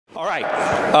All right,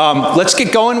 let's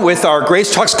get going with our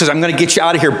Grace Talks because I'm going to get you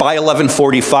out of here by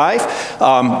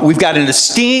 11:45. We've got an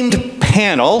esteemed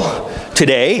panel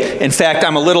today. In fact,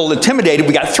 I'm a little intimidated.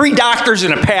 We got 3 doctors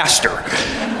and a pastor.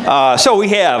 So we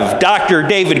have Dr.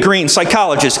 David Green,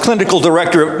 psychologist, clinical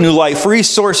director of New Life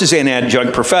Resources and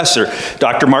adjunct professor.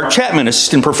 Dr. Mark Chapman,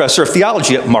 assistant professor of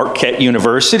theology at Marquette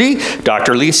University.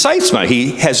 Dr. Lee Seitzma,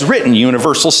 he has written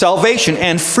Universal Salvation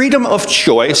and Freedom of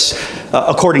Choice,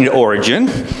 according to Origin.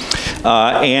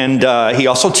 And he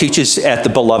also teaches at the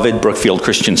beloved Brookfield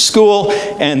Christian School.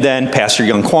 And then Pastor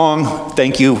Young Kwong,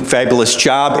 thank you, fabulous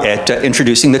job at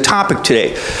introducing the topic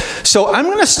today. So I'm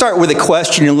going to start with a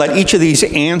question and let each of these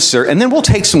answer, and then we'll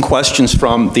take some questions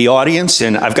from the audience.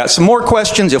 And I've got some more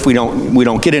questions if we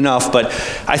don't get enough, but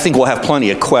I think we'll have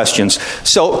plenty of questions.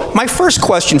 So my first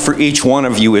question for each one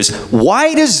of you is,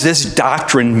 why does this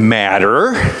doctrine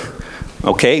matter?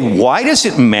 Okay, why does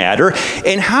it matter?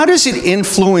 And how does it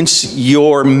influence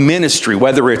your ministry,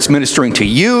 whether it's ministering to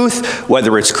youth,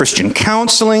 whether it's Christian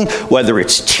counseling, whether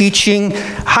it's teaching?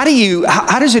 How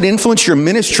does it influence your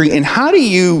ministry, and how do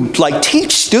you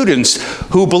teach students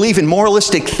who believe in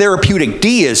moralistic therapeutic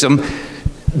deism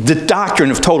the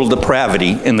doctrine of total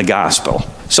depravity in the gospel?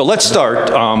 So let's start.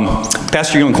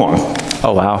 Pastor Young Kwong.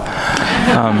 Oh, wow.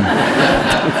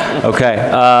 Okay.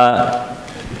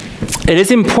 It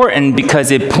is important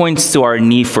because it points to our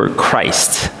need for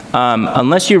Christ.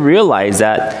 Unless you realize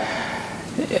that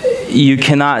you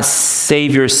cannot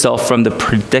save yourself from the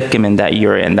predicament that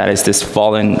you're in, that is this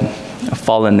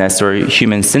fallenness or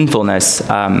human sinfulness,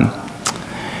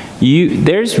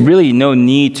 there's really no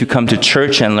need to come to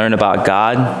church and learn about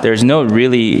God. There's no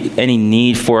really any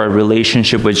need for a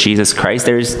relationship with Jesus Christ.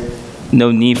 There's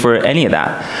no need for any of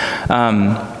that.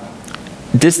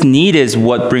 This need is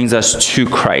what brings us to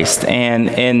Christ. And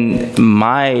in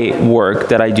my work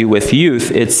that I do with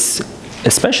youth, it's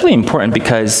especially important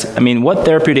because, what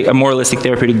moralistic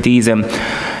therapeutic deism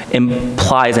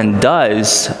implies and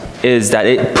does is that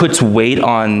it puts weight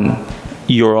on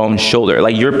your own shoulder.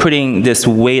 You're putting this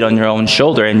weight on your own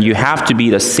shoulder, and you have to be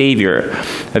the savior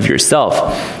of yourself.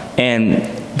 And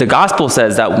the gospel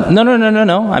says that,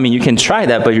 no. You can try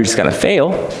that, but you're just going to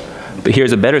fail. But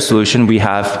here's a better solution. We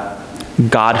have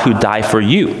God who died for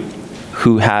you,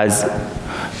 who has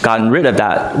gotten rid of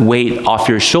that weight off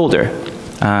your shoulder.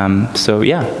 So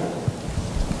yeah.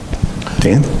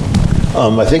 Dan?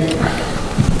 I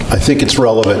think it's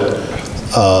relevant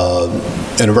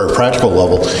at a very practical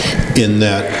level in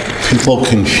that people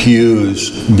confuse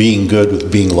being good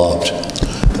with being loved.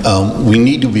 We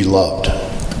need to be loved.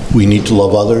 We need to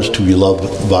love others, to be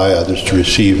loved by others, to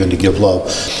receive and to give love.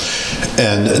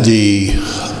 And the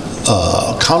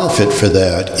counterfeit for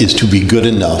that is to be good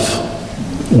enough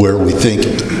where we think,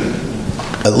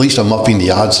 at least I'm upping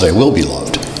the odds that I will be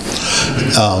loved,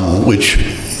 which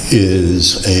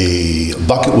is a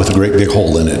bucket with a great big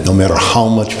hole in it. No matter how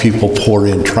much people pour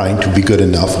in trying to be good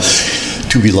enough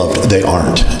to be loved, they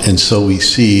aren't. And so we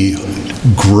see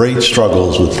great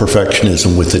struggles with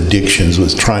perfectionism, with addictions,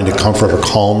 with trying to comfort or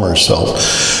calm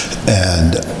ourselves,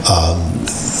 and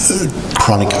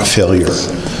chronic failure.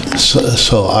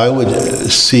 So I would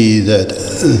see that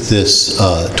this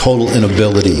total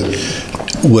inability,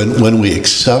 when we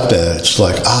accept that, it's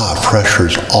like,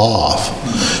 pressure's off.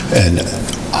 And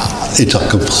it's a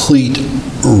complete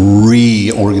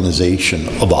reorganization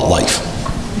about life.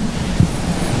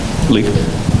 Lee?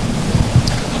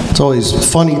 It's always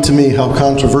funny to me how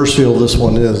controversial this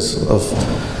one is.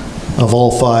 Of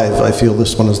all 5, I feel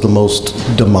this one is the most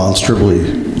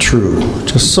demonstrably true.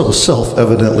 Just so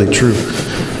self-evidently true.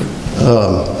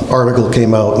 Article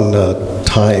came out in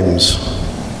Times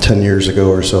 10 years ago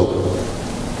or so.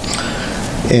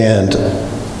 And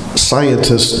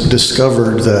scientists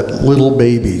discovered that little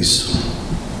babies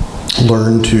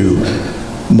learn to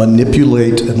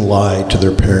manipulate and lie to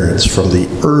their parents from the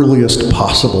earliest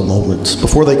possible moments,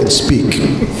 before they can speak.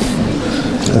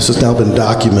 This has now been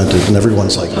documented, and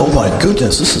everyone's like, oh my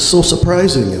goodness, this is so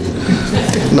surprising.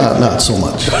 And not so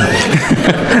much.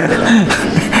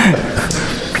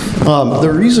 The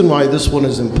reason why this one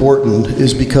is important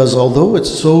is because although it's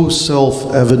so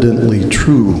self-evidently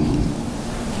true,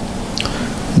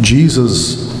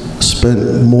 Jesus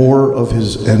spent more of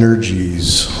his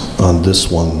energies on this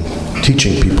one,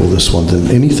 teaching people this one, than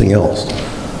anything else.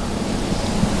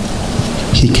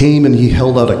 He came and he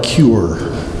held out a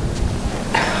cure,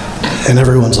 and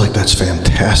everyone's like, that's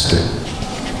fantastic.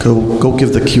 Go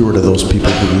give the cure to those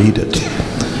people who need it.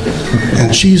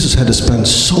 And Jesus had to spend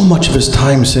so much of his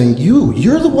time saying,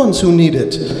 you're the ones who need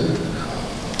it.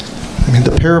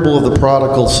 The parable of the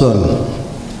prodigal son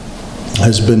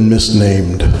has been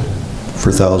misnamed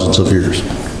for thousands of years.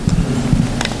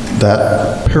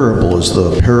 That parable is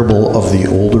the parable of the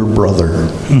older brother.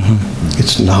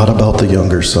 It's not about the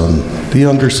younger son. The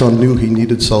younger son knew he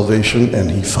needed salvation, and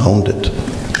he found it.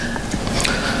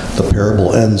 The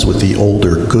parable ends with the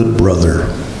older good brother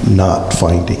not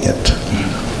finding it.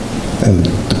 And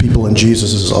the people in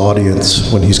Jesus'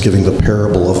 audience, when he's giving the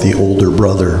parable of the older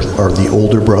brother, are the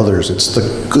older brothers. It's the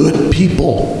good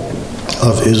people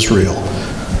of Israel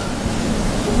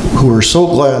who are so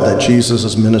glad that Jesus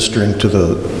is ministering to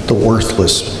the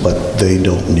worthless, but they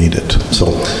don't need it.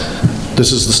 So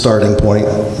this is the starting point.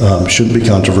 Shouldn't be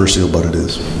controversial, but it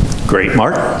is. Great.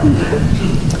 Mark?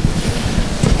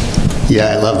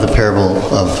 Yeah, I love the parable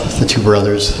of the two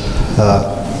brothers.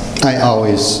 I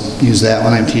always use that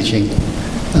when I'm teaching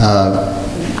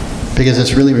because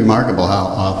it's really remarkable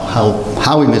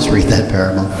how we misread that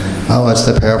parable. Oh, it's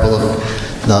the parable of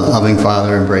the loving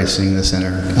father embracing the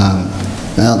sinner.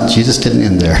 Well, Jesus didn't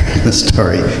end there. The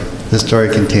story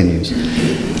continues.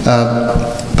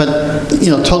 But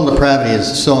total depravity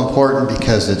is so important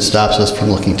because it stops us from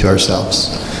looking to ourselves,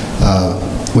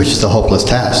 which is the hopeless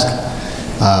task,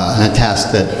 and a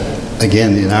task that,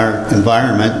 again, in our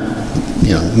environment,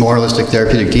 moralistic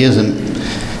therapeutic deism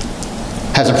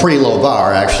has a pretty low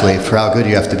bar, actually, for how good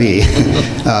you have to be,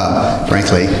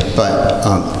 frankly. But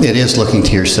it is looking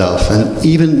to yourself. And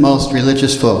even most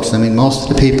religious folks, most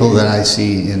of the people that I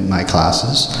see in my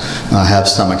classes have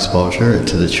some exposure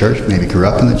to the church, maybe grew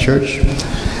up in the church,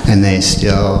 and they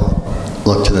still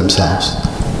look to themselves.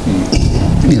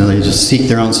 They just seek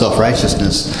their own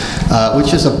self-righteousness,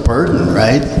 which is a burden,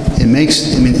 right?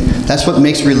 That's what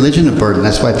makes religion a burden.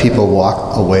 That's why people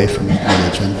walk away from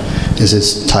religion, is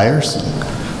it's tiresome.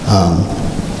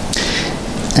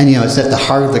 And it's at the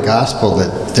heart of the gospel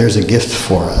that there's a gift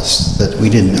for us that we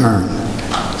didn't earn.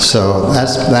 So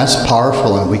that's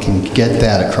powerful, and we can get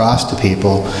that across to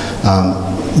people.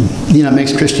 It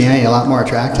makes Christianity a lot more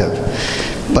attractive.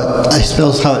 But I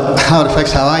suppose how it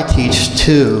affects how I teach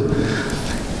too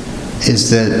is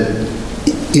that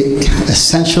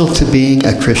essential to being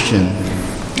a Christian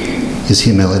is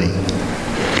humility.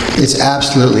 It's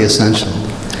absolutely essential.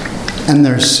 And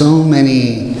there's so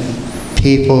many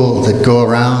people that go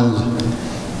around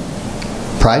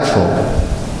prideful.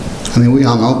 We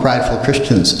all know prideful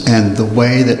Christians, and the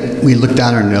way that we look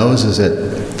down our noses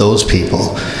at those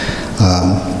people.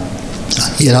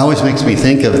 It always makes me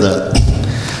think of the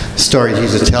story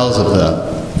Jesus tells of the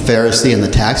Pharisee and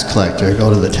the tax collector go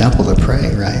to the temple to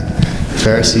pray, right? The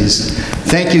Pharisees,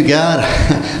 thank you, God,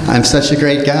 I'm such a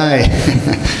great guy.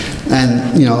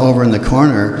 And, over in the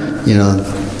corner,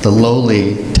 the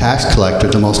lowly tax collector,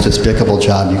 the most despicable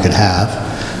job you could have,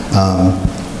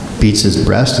 beats his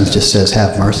breast and just says,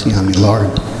 have mercy on me, Lord.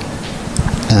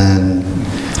 And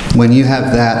when you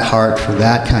have that heart for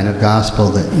that kind of gospel,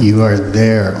 that you are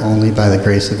there only by the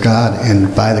grace of God,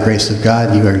 and by the grace of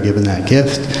God you are given that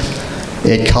gift,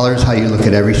 it colors how you look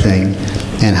at everything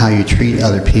and how you treat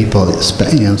other people.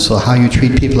 So how you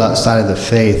treat people outside of the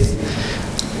faith,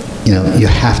 you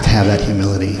have to have that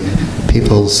humility.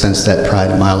 People sense that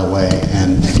pride a mile away,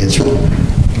 and it's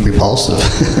repulsive,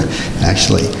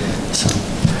 actually. So.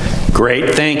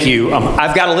 Great, thank you.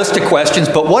 I've got a list of questions,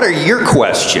 but what are your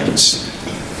questions?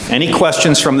 Any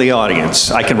questions from the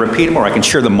audience? I can repeat them, or I can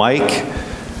share the mic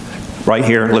right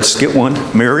here. Let's get one.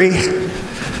 Mary?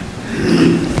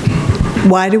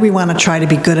 Why do we want to try to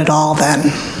be good at all, then?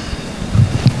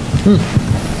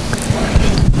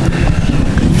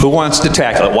 Who wants to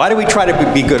tackle it? Why do we try to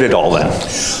be good at all, then?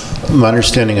 My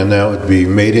understanding on that would be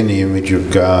made in the image of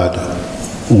God.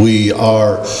 We're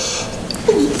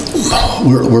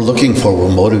looking for,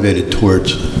 we're motivated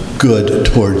towards good,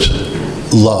 towards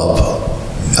love.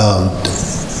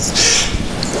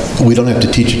 We don't have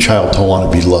to teach a child to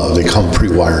want to be loved. They come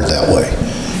pre-wired that way.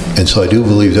 And so I do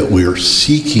believe that we are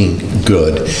seeking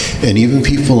good. And even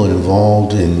people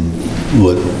involved in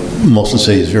what most would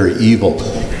say is very evil,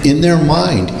 in their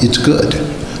mind, it's good.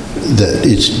 That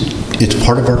it's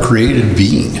part of our created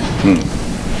being.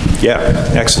 Yeah,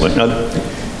 excellent.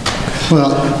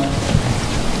 Well,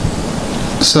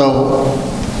 so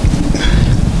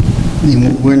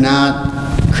we're not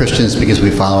Christians because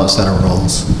we follow a set of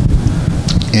rules.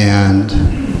 And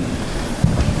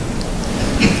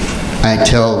I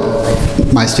tell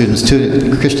my students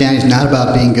too, Christianity is not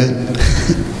about being good.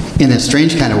 In a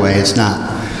strange kind of way, it's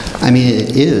not.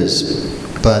 It is,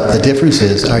 but the difference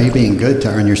is, are you being good to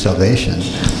earn your salvation?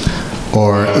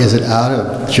 Or is it out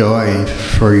of joy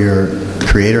for your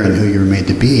Creator and who you were made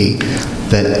to be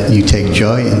that you take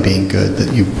joy in being good,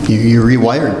 that you're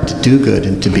rewired to do good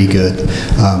and to be good?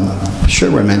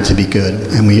 Sure, we're meant to be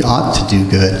good, and we ought to do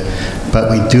good, but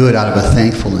we do it out of a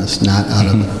thankfulness, not out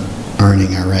of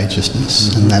earning our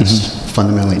righteousness. And that's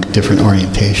fundamentally different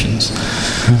orientations.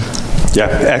 Yeah,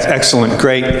 excellent,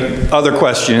 great. Other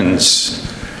questions?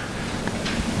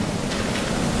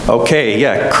 Okay,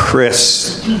 yeah,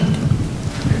 Chris.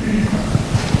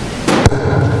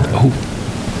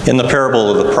 In the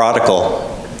parable of the prodigal,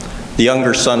 the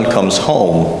younger son comes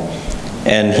home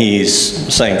and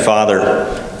he's saying, Father,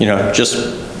 just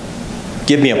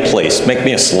give me a place, make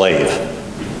me a slave.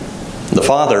 The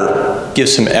father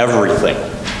gives him everything.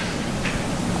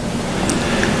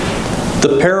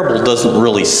 The parable doesn't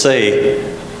really say,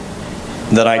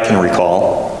 that I can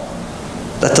recall,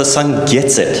 that the son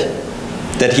gets it,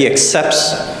 that he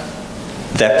accepts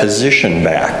that position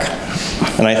back.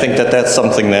 And I think that that's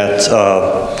something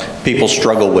that people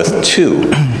struggle with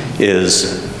too,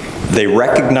 is they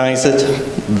recognize it,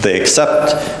 they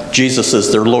accept Jesus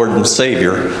as their Lord and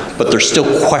Savior, but they're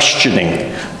still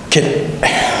questioning,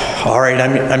 all right,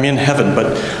 I'm in heaven,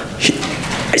 but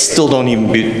I still don't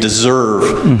even deserve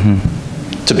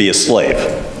to be a slave.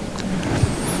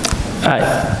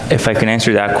 If I can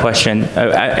answer that question,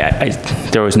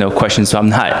 there was no question, so I'm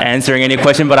not answering any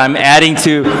question, but I'm adding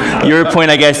to your point,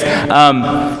 I guess.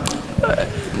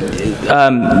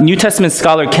 New Testament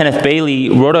scholar Kenneth Bailey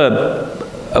wrote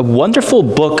a wonderful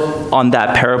book on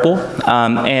that parable,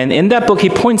 and in that book he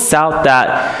points out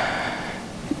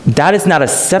that is not a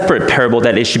separate parable,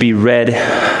 that it should be read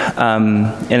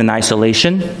in an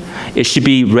isolation. It should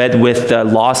be read with the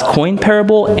lost coin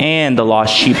parable and the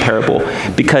lost sheep parable,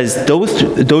 because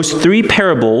those three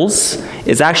parables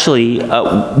is actually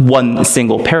one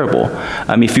single parable.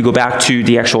 If you go back to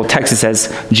the actual text, it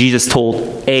says Jesus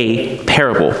told a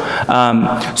parable.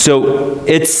 So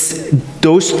it's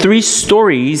those three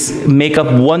stories make up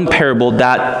one parable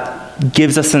that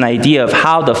gives us an idea of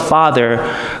how the Father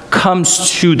comes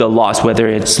to the lost, whether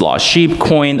it's lost sheep,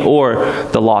 coin, or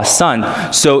the lost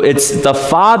son. So it's the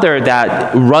Father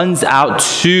that runs out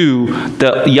to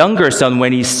the younger son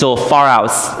when he's still far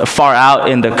out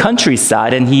in the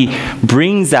countryside, and he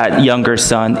brings that younger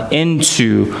son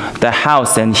into the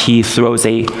house, and he throws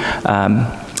a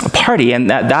party. And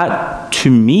that to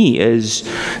me is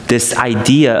this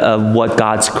idea of what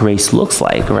God's grace looks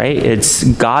like, right? It's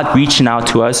God reaching out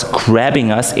to us,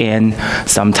 grabbing us, and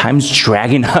sometimes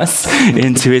dragging us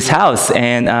into his house.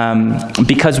 And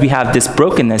because we have this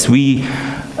brokenness, we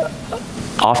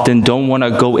often don't want to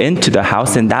go into the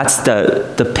house, and that's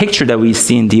the picture that we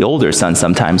see in the older son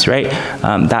sometimes, right?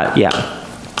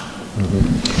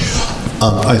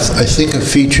 I think a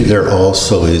feature there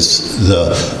also is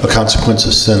a consequence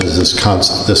of sin is this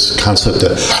concept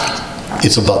that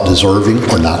it's about deserving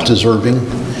or not deserving,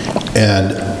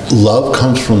 and love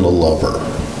comes from the lover.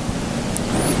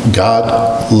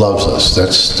 God loves us.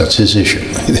 That's his issue.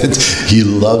 He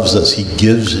loves us. He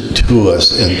gives it to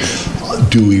us, and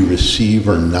do we receive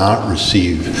or not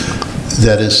receive?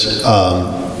 That is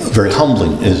very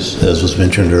humbling, as was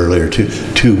mentioned earlier,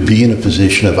 to be in a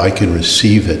position of I can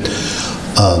receive it.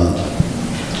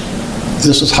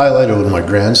 This was highlighted when my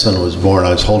grandson was born. I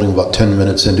was holding about 10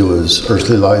 minutes into his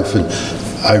earthly life, and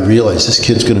I realized this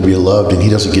kid's going to be loved, and he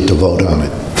doesn't get to vote on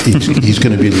it. He's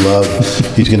going to be loved.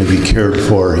 He's going to be cared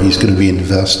for. He's going to be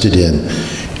invested in.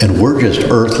 And we're just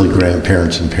earthly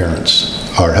grandparents and parents.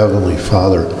 Our Heavenly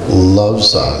Father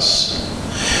loves us.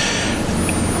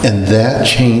 And that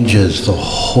changes the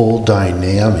whole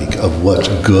dynamic of what's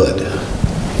good.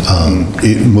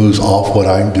 It moves off what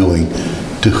I'm doing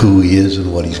to who he is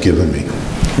and what he's given me.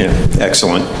 Yeah,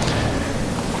 excellent.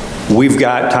 We've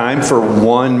got time for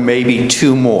one, maybe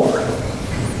two more.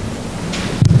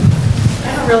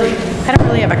 I don't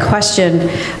really have a question.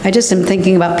 I just am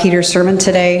thinking about Peter's sermon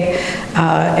today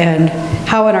and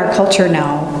how in our culture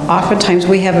now, oftentimes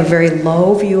we have a very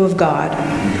low view of God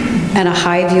and a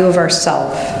high view of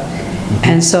ourselves.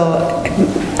 And so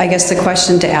I guess the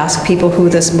question to ask people who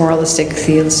this moralistic,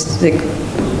 theistic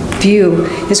view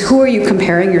is, who are you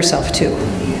comparing yourself to?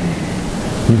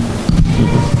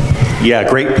 Yeah,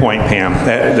 great point, Pam.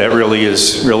 That really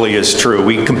is true.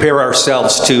 We compare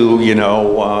ourselves to,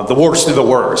 the worst of the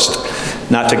worst,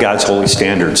 not to God's holy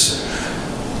standards.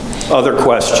 Other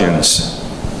questions?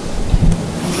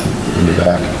 In the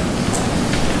back.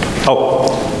 Oh,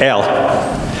 Al.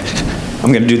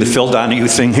 I'm going to do the Phil Donahue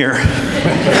thing here.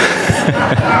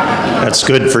 That's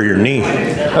good for your knee.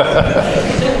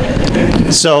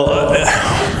 So,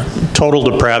 total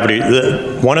depravity.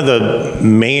 One of the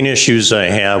main issues I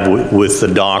have with the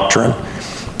doctrine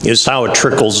is how it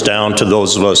trickles down to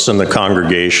those of us in the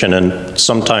congregation, and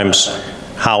sometimes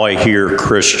how I hear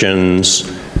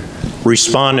Christians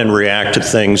respond and react to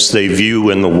things they view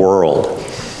in the world.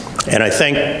 And I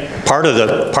think part of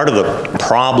the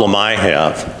problem I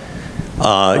have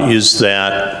is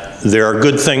that there are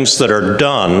good things that are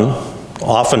done,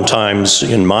 oftentimes,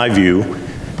 in my view,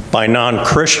 by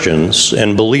non-Christians,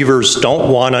 and believers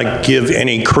don't want to give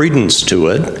any credence to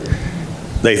it.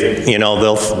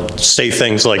 They'll say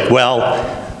things like, well,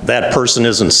 that person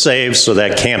isn't saved, so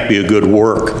that can't be a good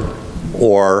work.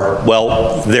 Or,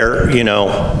 well,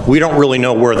 we don't really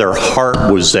know where their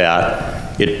heart was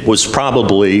at. It was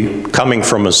probably coming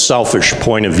from a selfish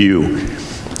point of view.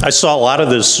 I saw a lot of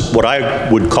this, what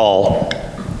I would call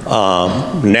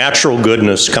natural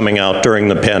goodness, coming out during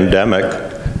the pandemic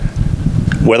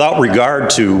without regard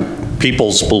to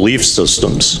people's belief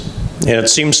systems. And it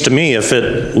seems to me, if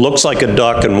it looks like a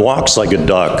duck and walks like a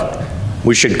duck,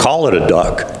 we should call it a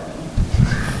duck.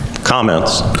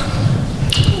 Comments?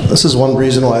 This is one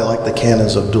reason why I like the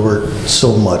Canons of Dort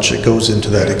so much. It goes into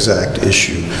that exact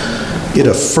issue. It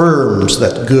affirms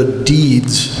that good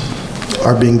deeds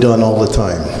are being done all the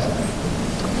time.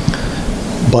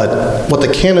 But what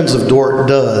the Canons of Dort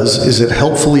does is it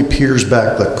helpfully peers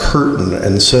back the curtain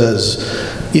and says,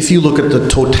 if you look at the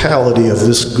totality of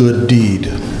this good deed,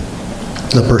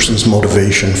 the person's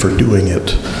motivation for doing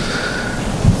it,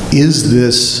 is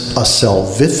this a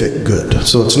salvific good?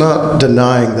 So it's not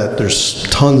denying that there's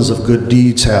tons of good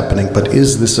deeds happening, but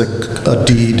is this a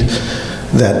deed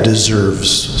that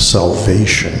deserves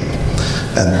salvation?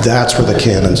 And that's where the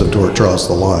Canons of Dort draws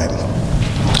the line.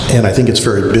 And I think it's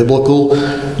very biblical.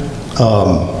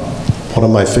 One of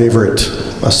my favorite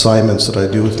assignments that I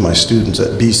do with my students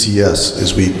at BCS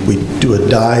is we do a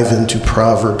dive into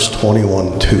Proverbs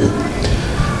 21:2.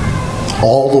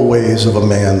 All the ways of a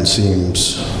man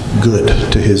seems good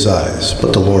to his eyes,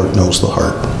 but the Lord knows the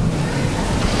heart.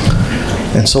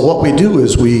 And so what we do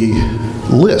is we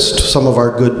list some of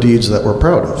our good deeds that we're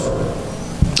proud of,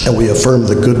 and we affirm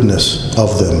the goodness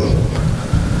of them.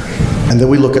 And then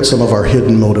we look at some of our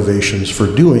hidden motivations for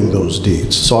doing those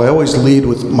deeds. So I always lead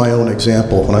with my own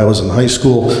example. When I was in high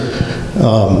school,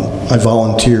 I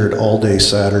volunteered all day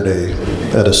Saturday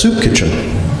at a soup kitchen.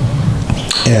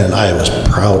 And I was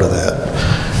proud of that.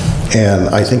 And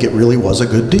I think it really was a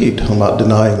good deed. I'm not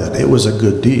denying that. It was a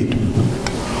good deed.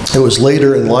 It was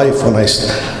later in life when I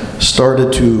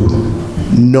started to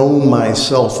know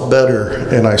myself better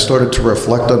and I started to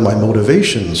reflect on my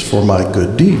motivations for my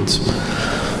good deeds.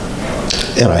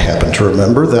 And I happened to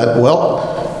remember that, well,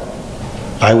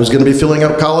 I was going to be filling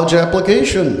out college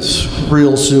applications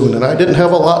real soon, and I didn't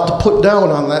have a lot to put down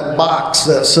on that box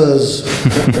that says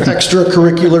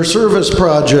extracurricular service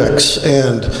projects.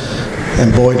 And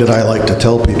boy, did I like to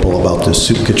tell people about this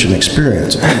soup kitchen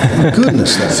experience. Oh, my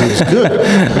goodness, that feels good.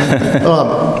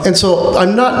 And so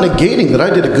I'm not negating that I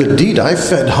did a good deed. I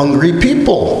fed hungry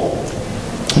people.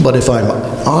 But if I'm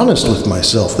honest with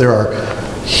myself, there are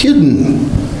hidden,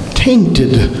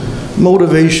 tainted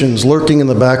motivations lurking in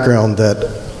the background that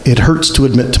it hurts to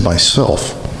admit to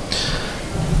myself.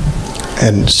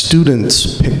 And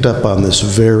students picked up on this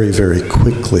very, very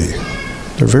quickly.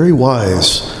 They're very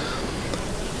wise.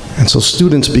 And so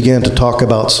students began to talk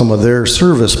about some of their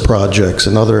service projects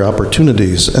and other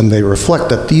opportunities, and they reflect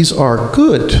that these are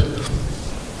good.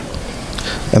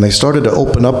 And they started to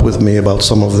open up with me about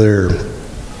some of their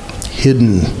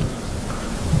hidden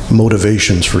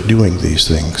motivations for doing these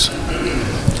things.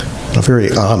 In a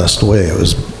very honest way. It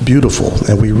was beautiful.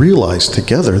 And we realized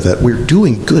together that we're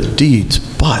doing good deeds,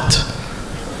 but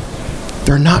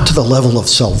they're not to the level of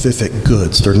salvific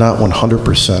goods. They're not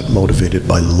 100% motivated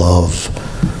by love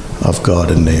of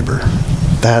God and neighbor.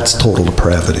 That's total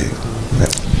depravity.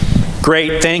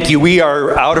 Great, thank you. We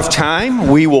are out of time.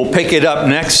 We will pick it up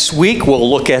next week. We'll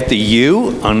look at the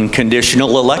U,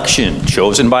 unconditional election,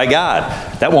 chosen by God.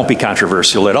 That won't be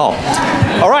controversial at all.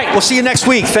 All right, we'll see you next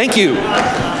week. Thank you.